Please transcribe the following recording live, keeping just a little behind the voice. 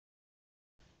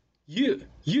Yeah,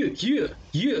 yeah, yeah,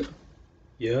 yeah.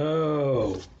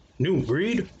 Yo, new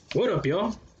breed. What up,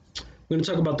 y'all? We're gonna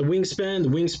talk about the Wingspan. The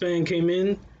Wingspan came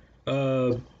in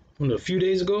a few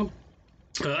days ago.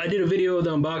 I did a video of the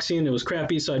unboxing. It was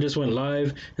crappy, so I just went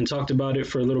live and talked about it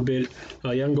for a little bit.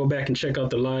 You can go back and check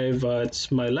out the live.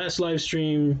 It's my last live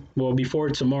stream. Well, before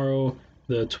tomorrow,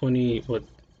 the 20.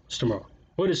 What's tomorrow?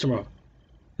 What is tomorrow?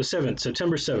 The 7th,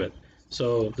 September 7th.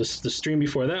 So the stream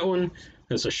before that one,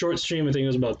 it's a short stream. I think it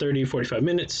was about 30, 45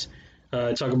 minutes.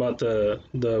 Talk about the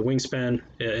wingspan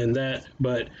and that,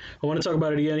 but I want to talk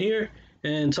about it again here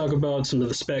and talk about some of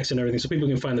the specs and everything so people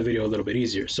can find the video a little bit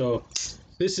easier. So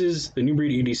this is the new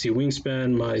Breed EDC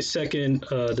Wingspan, my second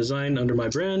design under my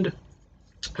brand.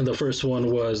 The first one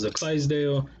was the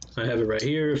Clydesdale. I have it right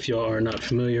here if y'all are not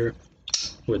familiar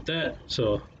with that.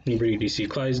 So new Breed EDC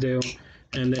Clydesdale.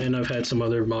 And then I've had some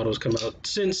other models come out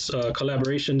since,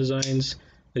 collaboration designs.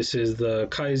 This is the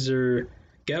Kizer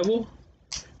Gavel,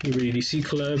 new Breed EDC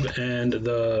collab, and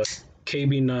the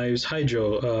KB Knives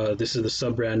Hydro. This is the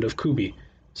sub brand of Kubey.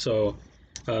 So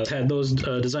had those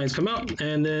designs come out,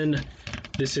 and then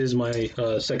this is my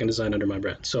second design under my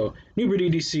brand. So new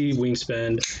Breed EDC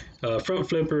Wingspan, front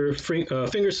flipper,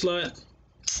 finger slot,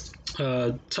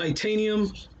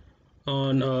 titanium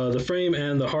on the frame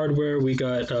and the hardware. We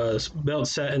got belt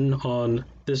satin on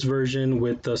this version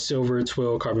with the silver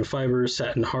twill carbon fiber,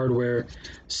 satin hardware,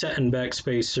 satin back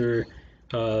spacer,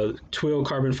 twill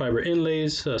carbon fiber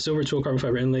inlays, silver twill carbon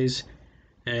fiber inlays.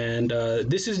 And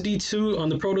this is D2 on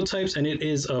the prototypes, and it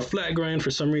is a flat grind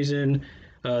for some reason.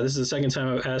 This is the second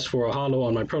time I've asked for a hollow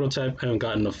on my prototype. I haven't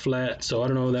gotten a flat, so I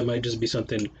don't know, that might just be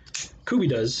something Kubey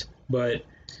does. But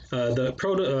the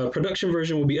production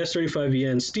version will be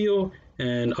S35VN steel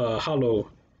and hollow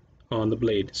on the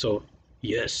blade. So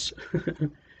yes.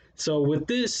 So with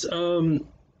this, the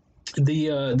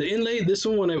inlay, this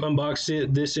one when I unboxed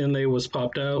it, this inlay was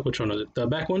popped out. Which one was it? The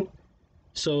back one.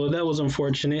 So that was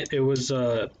unfortunate. It was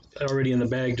already in the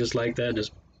bag just like that,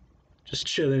 just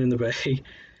chilling in the bag.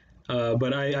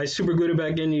 But I super glued it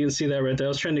back in. You can see that right there. I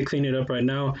was trying to clean it up right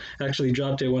now. I actually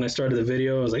dropped it when I started the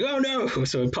video. I was like, oh no!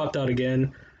 So it popped out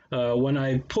again. When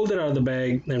I pulled it out of the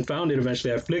bag and found it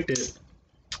eventually, I flicked it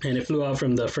and it flew out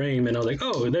from the frame, and I was like,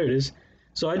 oh, there it is.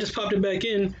 So I just popped it back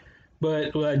in,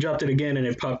 but I dropped it again and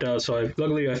it popped out. So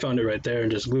luckily I found it right there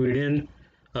and just glued it in.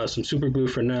 Some super glue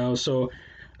for now. So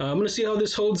I'm going to see how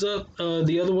this holds up.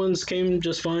 The other ones came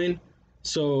just fine.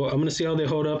 So I'm going to see how they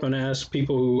hold up, and ask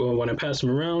people who want to pass them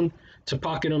around to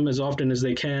pocket them as often as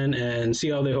they can and see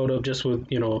how they hold up just with,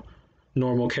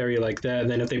 normal carry like that. And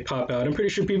then if they pop out, I'm pretty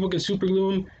sure people can super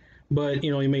glue them, but,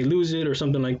 you may lose it or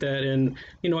something like that. And,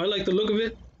 I like the look of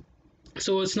it.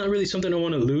 So it's not really something I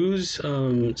want to lose.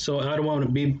 So I don't want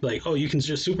to be like, oh, you can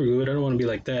just super glue it. I don't want to be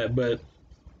like that. But,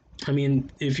 I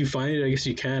mean, if you find it, I guess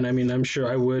you can. I mean, I'm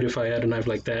sure I would if I had a knife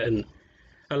like that and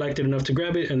I liked it enough to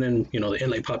grab it, and then, the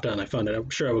inlay popped out and I found it. I'm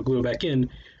sure I would glue it back in.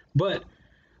 But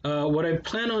what I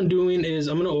plan on doing is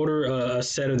I'm going to order a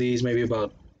set of these, maybe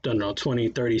about, I don't know, 20,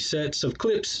 30 sets of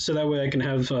clips, so that way I can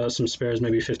have some spares,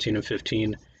 maybe 15 and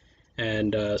 15.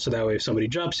 And so that way if somebody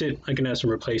drops it, I can have some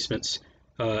replacements,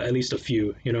 at least a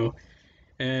few,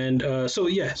 And so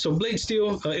yeah, so blade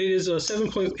steel, it is a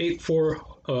 7.84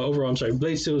 overall, I'm sorry,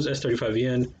 blade steel is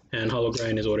S35VN, and hollow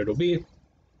grind is what it'll be.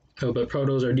 But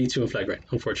protos are D2 and flat grind,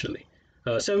 unfortunately.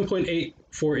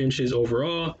 7.84 inches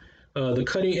overall. The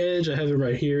cutting edge, I have it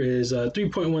right here, is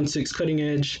 3.16 cutting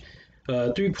edge,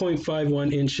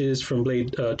 3.51 inches from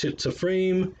blade tip to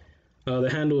frame.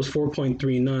 The handle is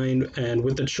 4.39, and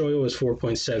with the choil is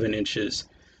 4.7 inches.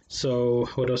 So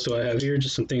what else do I have here?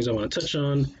 Just some things I want to touch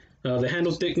on. The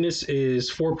handle thickness is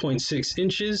 4.6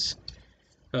 inches.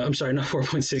 I'm sorry, not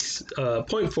 4.6,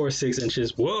 0.46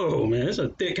 inches. Whoa, man, that's a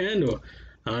thick handle.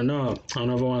 I don't know if I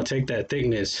want to take that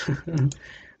thickness.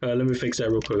 Let me fix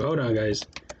that real quick. Hold on, guys.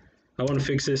 I want to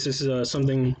fix this. This is some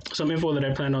info that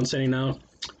I plan on sending out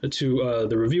to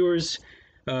the reviewers.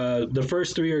 The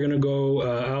first three are going to go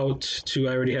out to,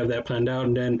 I already have that planned out,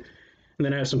 and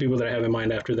then I have some people that I have in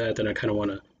mind after that I kind of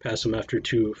want to pass them after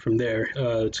to from there.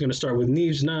 It's going to start with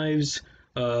Neves Knives,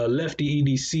 Lefty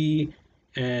EDC,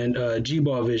 and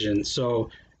G-Ball Vision.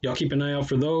 So y'all keep an eye out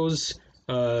for those.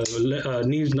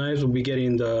 Neves Knives will be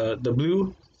getting the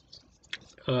blue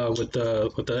with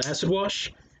the acid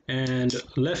wash, and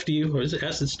Lefty, or is it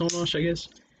acid stone wash, I guess?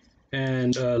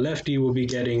 And Lefty will be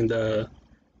getting the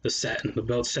satin, the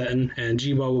belt satin, and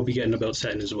G-Ball will be getting the belt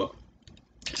satin as well.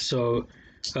 So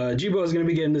G-Ball is going to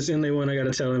be getting this inlay one. I got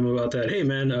to tell him about that. Hey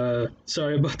man,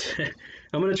 sorry about that.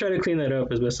 I'm going to try to clean that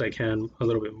up as best I can a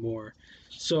little bit more.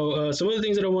 So some other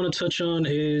things that I want to touch on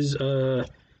is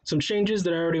some changes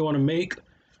that I already want to make.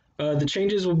 The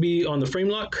changes will be on the frame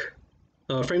lock,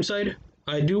 frame side.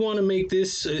 I do want to make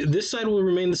this, this side will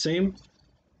remain the same,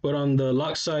 but on the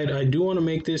lock side, I do want to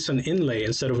make this an inlay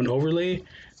instead of an overlay,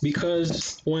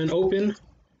 because when open,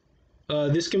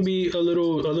 this can be a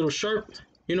little sharp.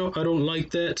 You know, I don't like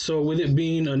that. So with it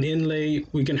being an inlay,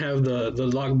 we can have the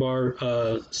lock bar,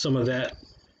 some of that,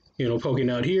 you know, poking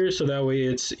out here, so that way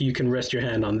it's, you can rest your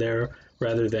hand on there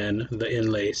rather than the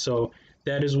inlay. So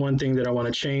that is one thing that I want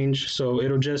to change. So I'm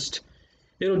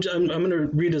going to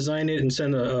redesign it and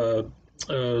send a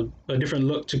different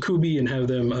look to Kubey and have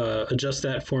them adjust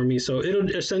that for me. So it'll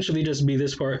essentially just be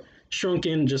this part shrunk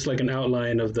in, just like an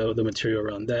outline of the material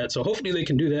around that. So hopefully they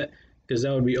can do that, because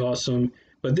that would be awesome.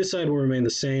 But this side will remain the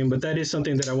same, but that is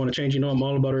something that I want to change. You know, I'm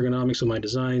all about ergonomics with my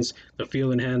designs, the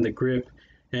feel in hand, the grip.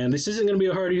 And this isn't going to be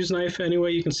a hard to use knife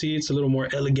anyway. You can see it's a little more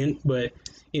elegant, but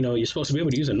you know, you're supposed to be able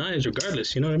to use a knife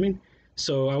regardless, you know what I mean?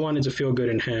 So I wanted to feel good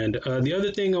in hand. The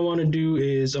other thing I want to do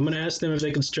is I'm going to ask them if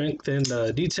they can strengthen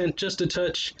the detent just a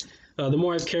touch. The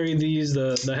more I've carried these,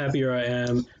 the happier I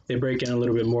am. They break in a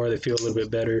little bit more, they feel a little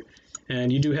bit better.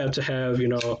 And you do have to have, you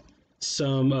know,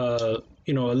 some,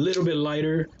 you know, a little bit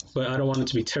lighter, but I don't want it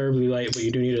to be terribly light, but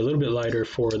you do need a little bit lighter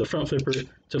for the front flipper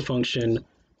to function,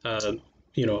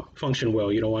 you know, function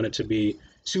well. You don't want it to be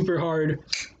super hard,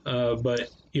 but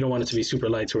you don't want it to be super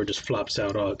light so it just flops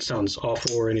out. It sounds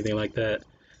awful or anything like that.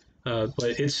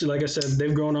 But it's, like I said,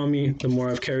 they've grown on me the more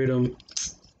I've carried them,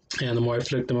 and the more I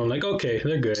flicked them, I'm like, okay,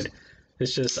 they're good.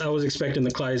 It's just, I was expecting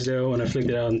the Kizer when I flicked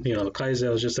it out, you know, the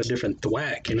Kizer was just a different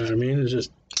thwack, you know what I mean? It's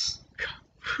just,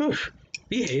 whew,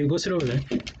 behave, go sit over there.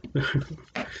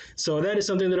 So that is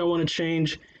something that I want to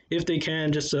change, if they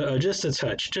can, just a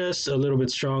touch, just a little bit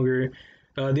stronger.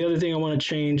 The other thing I want to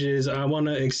change is I want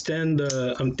to extend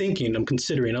the, I'm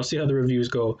considering, I'll see how the reviews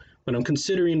go, but I'm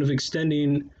considering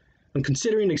extending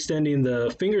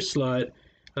the finger slot.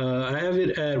 I have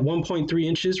it at 1.3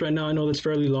 inches right now. I know that's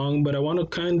fairly long, but I want to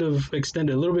kind of extend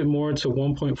it a little bit more to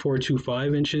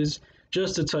 1.425 inches,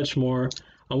 just a touch more.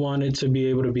 I want it to be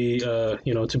able to be,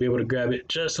 you know, to be able to grab it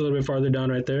just a little bit farther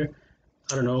down right there.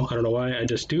 I don't know why, I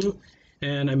just do.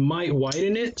 And I might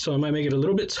widen it, so I might make it a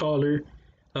little bit taller.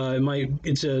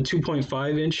 It's a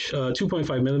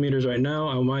 2.5 millimeters right now.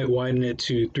 I might widen it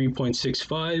to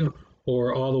 3.65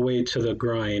 or all the way to the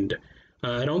grind.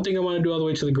 I don't think I want to do all the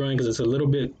way to the grind because it's a little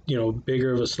bit, you know,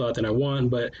 bigger of a slot than I want,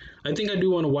 but I think I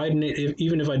do want to widen it.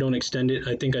 Even if I don't extend it,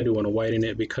 I think I do want to widen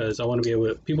it because I want to be able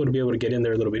to, people to be able to get in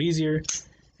there a little bit easier.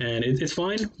 And it's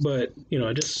fine, but you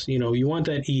know, just, you know, you want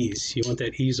that ease. You want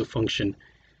that ease of function.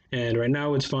 And right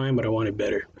now it's fine, but I want it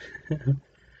better.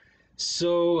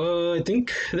 So I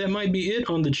think that might be it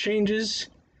on the changes.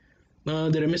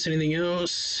 Did I miss anything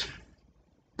else?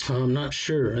 I'm not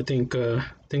sure. I think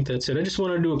that's it. I just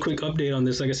wanted to do a quick update on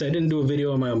this. Like I said, I didn't do a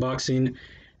video on my unboxing,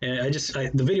 and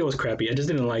the video was crappy. I just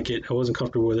didn't like it. I wasn't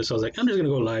comfortable with it, so I was like, I'm just gonna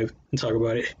go live and talk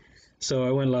about it. So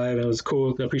I went live, and it was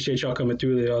cool. I appreciate y'all coming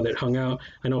through, y'all that hung out.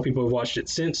 I know people have watched it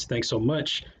since. Thanks so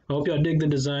much. I hope y'all dig the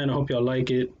design. I hope y'all like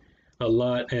it a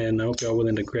lot, and I hope y'all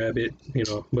willing to grab it. You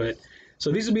know, but.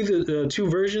 So these will be the two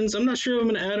versions. I'm not sure if I'm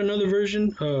going to add another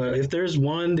version. If there's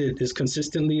one that is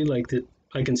consistently like that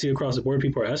I can see across the board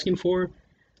people are asking for,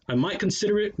 I might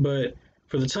consider it. But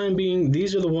for the time being,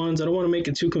 these are the ones. I don't want to make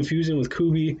it too confusing with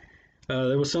Kubey.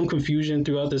 There was some confusion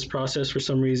throughout this process for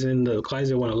some reason. The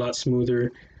Kizer went a lot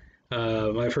smoother.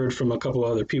 I've heard from a couple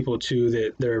other people too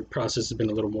that their process has been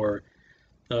a little more,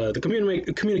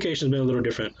 the communication has been a little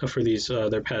different for these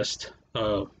their past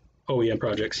OEM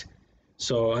projects.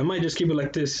 So I might just keep it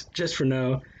like this just for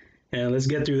now, and let's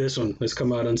get through this one. Let's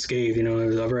come out unscathed. You know,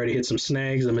 I've already hit some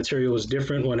snags. The material was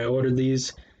different when I ordered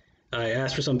these. I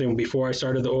asked for something before I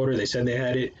started the order. They said they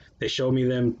had it. They showed me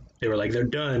them. They were like, they're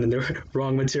done, and they're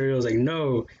wrong material. I was like,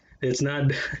 no, it's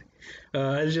not.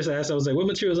 I just asked. I was like, what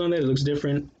material is on there? It looks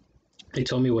different. They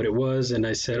told me what it was, and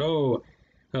I said, oh,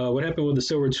 what happened with the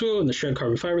silver twill and the shred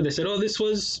carbon fiber? They said, oh, this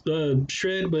was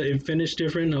shred, but it finished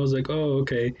different. I was like, oh,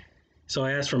 okay. So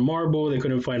I asked for marble. They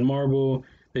couldn't find marble.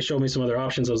 They showed me some other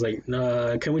options. I was like,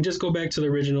 can we just go back to the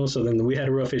original? So then we had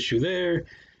a rough issue there.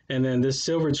 And then this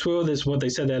silver twill, this is what they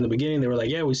said that in the beginning. They were like,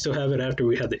 yeah, we still have it after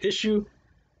we had the issue.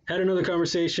 Had another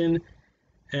conversation.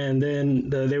 And then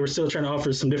they were still trying to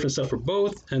offer some different stuff for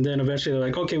both. And then eventually they're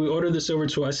like, okay, we ordered the silver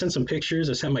twill. I sent some pictures.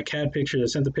 I sent my CAD pictures. I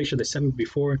sent the picture they sent me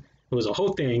before. It was a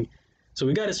whole thing. So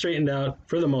we got it straightened out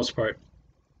for the most part.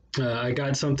 I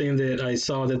got something that I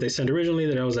saw that they sent originally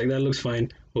that I was like, that looks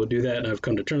fine. We'll do that. And I've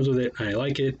come to terms with it. I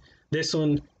like it. This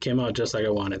one came out just like I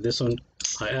wanted. This one,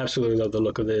 I absolutely love the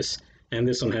look of this. And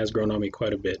this one has grown on me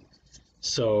quite a bit.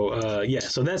 So yeah,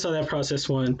 so that's how that process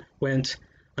went.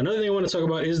 Another thing I want to talk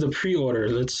about is the pre-order.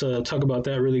 Let's talk about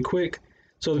that really quick.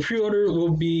 So the pre-order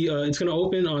will be, it's going to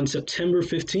open on September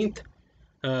 15th.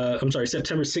 I'm sorry,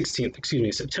 September 16th, excuse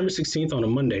me, September 16th on a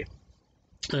Monday.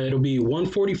 It'll be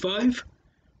 $145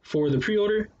 for the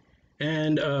pre-order,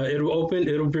 and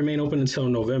it'll remain open until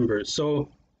November. So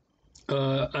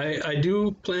I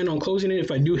do plan on closing it. If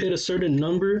I do hit a certain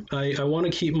number, I want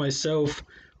to keep myself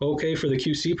okay for the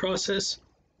QC process.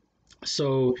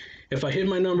 So if I hit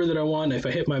my number that I want, if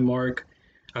I hit my mark,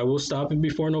 I will stop it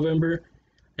before November.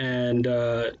 And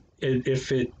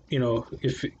if it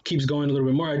keeps going a little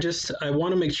bit more, I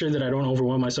want to make sure that I don't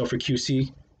overwhelm myself for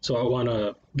QC. So I want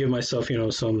to give myself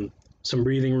some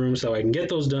breathing room so I can get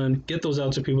those done, get those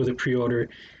out to people that pre-order,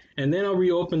 and then I'll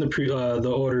reopen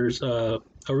the orders. I'll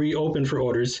reopen for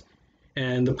orders,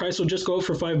 and the price will just go up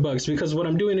for $5 because what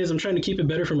I'm doing is I'm trying to keep it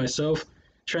better for myself,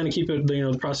 trying to keep it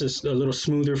the process a little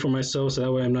smoother for myself, so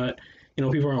that way I'm not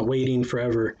people aren't waiting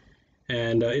forever.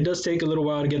 And it does take a little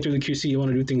while to get through the QC. You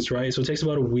want to do things right, so it takes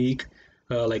about a week,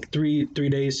 like three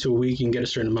days to a week. You can get a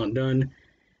certain amount done.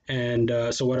 And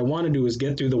so what I want to do is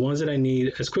get through the ones that I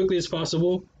need as quickly as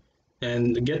possible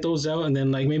and get those out, and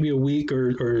then like maybe a week or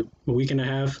a week and a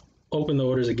half, open the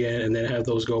orders again, and then have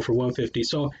those go for $150.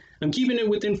 So I'm keeping it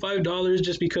within $5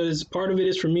 just because part of it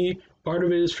is for me, part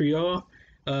of it is for y'all.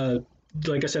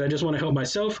 Like I said, I just want to help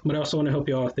myself, but I also want to help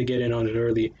y'all if they get in on it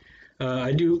early.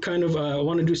 I do kind of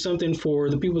want to do something for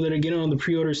the people that are getting on the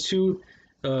pre-orders too.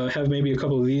 Have maybe a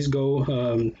couple of these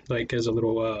go like as a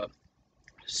little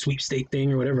sweepstake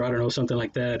thing or whatever. I don't know, something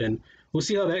like that. And we'll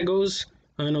see how that goes.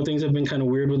 I know things have been kind of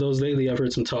weird with those lately. I've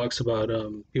heard some talks about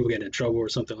people getting in trouble or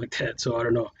something like that. So I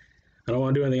don't know. I don't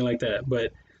want to do anything like that.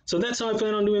 But so that's how I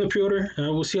plan on doing the pre-order.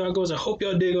 We'll see how it goes. I hope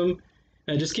y'all dig them.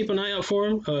 And just keep an eye out for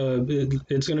them.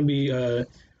 It's going to be...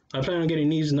 I plan on getting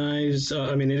Neves knives.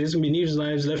 It is going to be Neves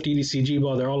knives, Left EDC,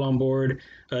 G-Ball. They're all on board.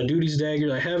 Duty's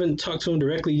daggers. I haven't talked to him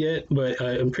directly yet, but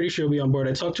I'm pretty sure he'll be on board.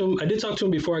 I did talk to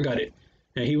him before I got it,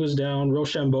 and he was down.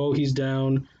 Rochambeau, he's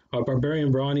down.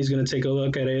 Barbarian Braun, he's going to take a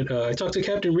look at it. I talked to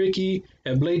Captain Ricky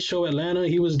at Blade Show Atlanta.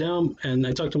 He was down, and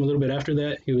I talked to him a little bit after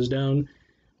that. He was down,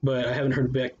 but I haven't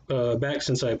heard back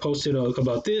since I posted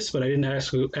about this, but I didn't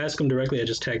ask him directly. I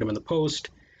just tagged him in the post.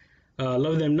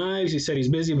 Love Them Knives, he said he's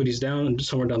busy, but he's down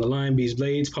somewhere down the line. Bees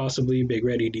Blades, possibly. Big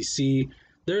Red EDC.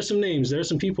 There are some names. There are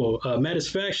some people.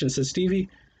 Matisfaction, says Stevie.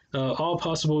 All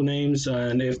possible names,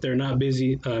 and if they're not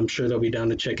busy, I'm sure they'll be down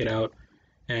to check it out.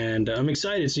 And I'm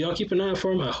excited, so y'all keep an eye out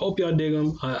for them. I hope y'all dig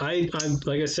them. I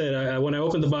like I said, when I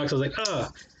opened the box, I was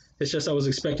like, it's just I was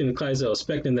expecting the Clydesdale,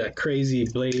 expecting that crazy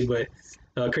blade, but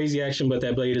crazy action, but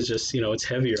that blade is just, it's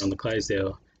heavier on the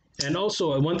Clydesdale. And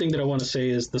also, one thing that I want to say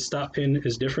is the stop pin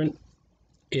is different.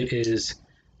 It is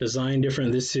designed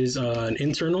different. This is an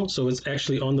internal, so it's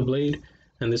actually on the blade,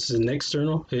 and this is an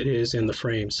external. It is in the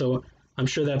frame. So I'm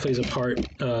sure that plays a part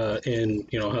in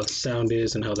how the sound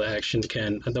is and how the action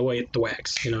the way it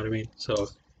thwacks. You know what I mean? So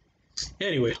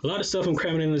anyway, a lot of stuff I'm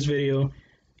cramming in this video.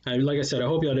 Like I said, I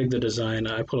hope y'all dig the design.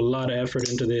 I put a lot of effort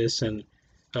into this, and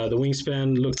the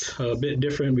wingspan looked a bit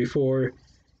different before,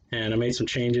 and I made some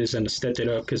changes and stepped it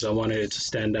up because I wanted it to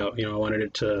stand out.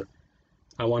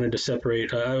 I wanted to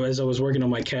separate. As I was working on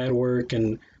my CAD work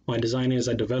and my design as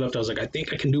I developed, I was like, I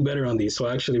think I can do better on these. So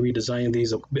I actually redesigned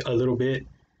these a little bit,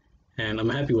 and I'm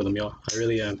happy with them, y'all. I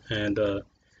really am. And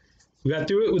we got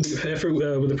through it with the effort,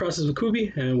 with the process with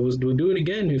Kubey, and we'll do it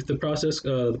again if the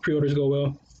the pre-orders go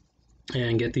well,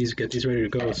 and get these ready to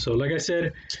go. So like I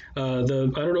said, I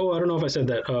don't know if I said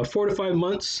that. 4 to 5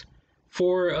 months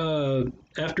for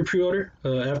after pre-order,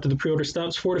 after the pre-order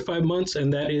stops, 4 to 5 months,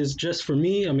 and that is just for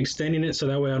me. I'm extending it so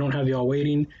that way I don't have y'all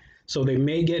waiting. So they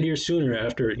may get here sooner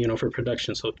after, for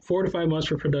production. So 4 to 5 months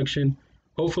for production,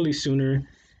 hopefully sooner.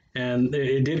 And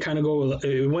it did kind of go.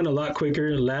 It went a lot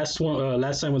quicker last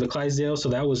time with the Clydesdale, so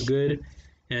that was good.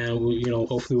 And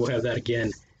hopefully we'll have that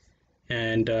again.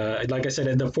 And like I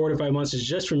said, the 4 to 5 months is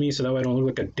just for me, so that way I don't look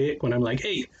like a dick when I'm like,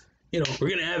 hey, we're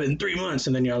gonna have it in 3 months,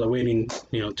 and then y'all are waiting,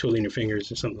 twiddling your fingers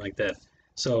or something like that.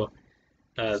 So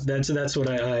that's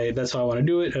how I want to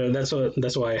do it.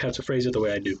 That's why I have to phrase it the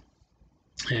way I do.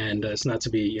 And it's not to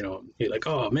be, like,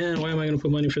 oh man, why am I gonna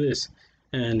put money for this?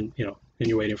 And and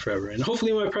you're waiting forever. And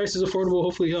hopefully my price is affordable.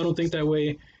 Hopefully y'all don't think that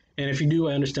way. And if you do,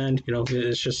 I understand.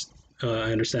 It's just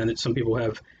I understand that some people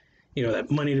have, that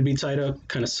money to be tied up.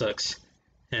 Kind of sucks.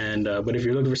 And but if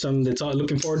you're looking for something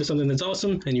looking forward to something that's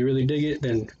awesome and you really dig it,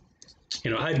 then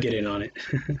I'd get in on it.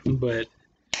 But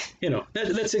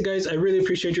that's it, guys. I really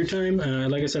appreciate your time.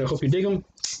 Like I said, I hope you dig them.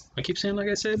 I keep saying like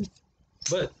I said,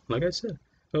 but like I said,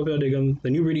 I hope y'all dig them.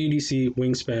 The new Breed EDC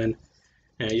Wingspan.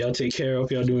 And y'all take care.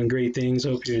 Hope y'all doing great things.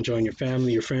 Hope you're enjoying your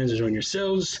family, your friends, enjoying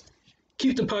yourselves.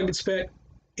 Keep the pockets packed.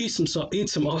 Eat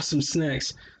some awesome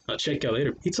snacks. I'll check out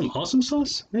later. Eat some awesome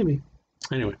sauce? Maybe.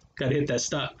 Anyway, gotta hit that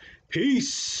stop.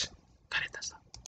 Peace. Gotta hit that stop.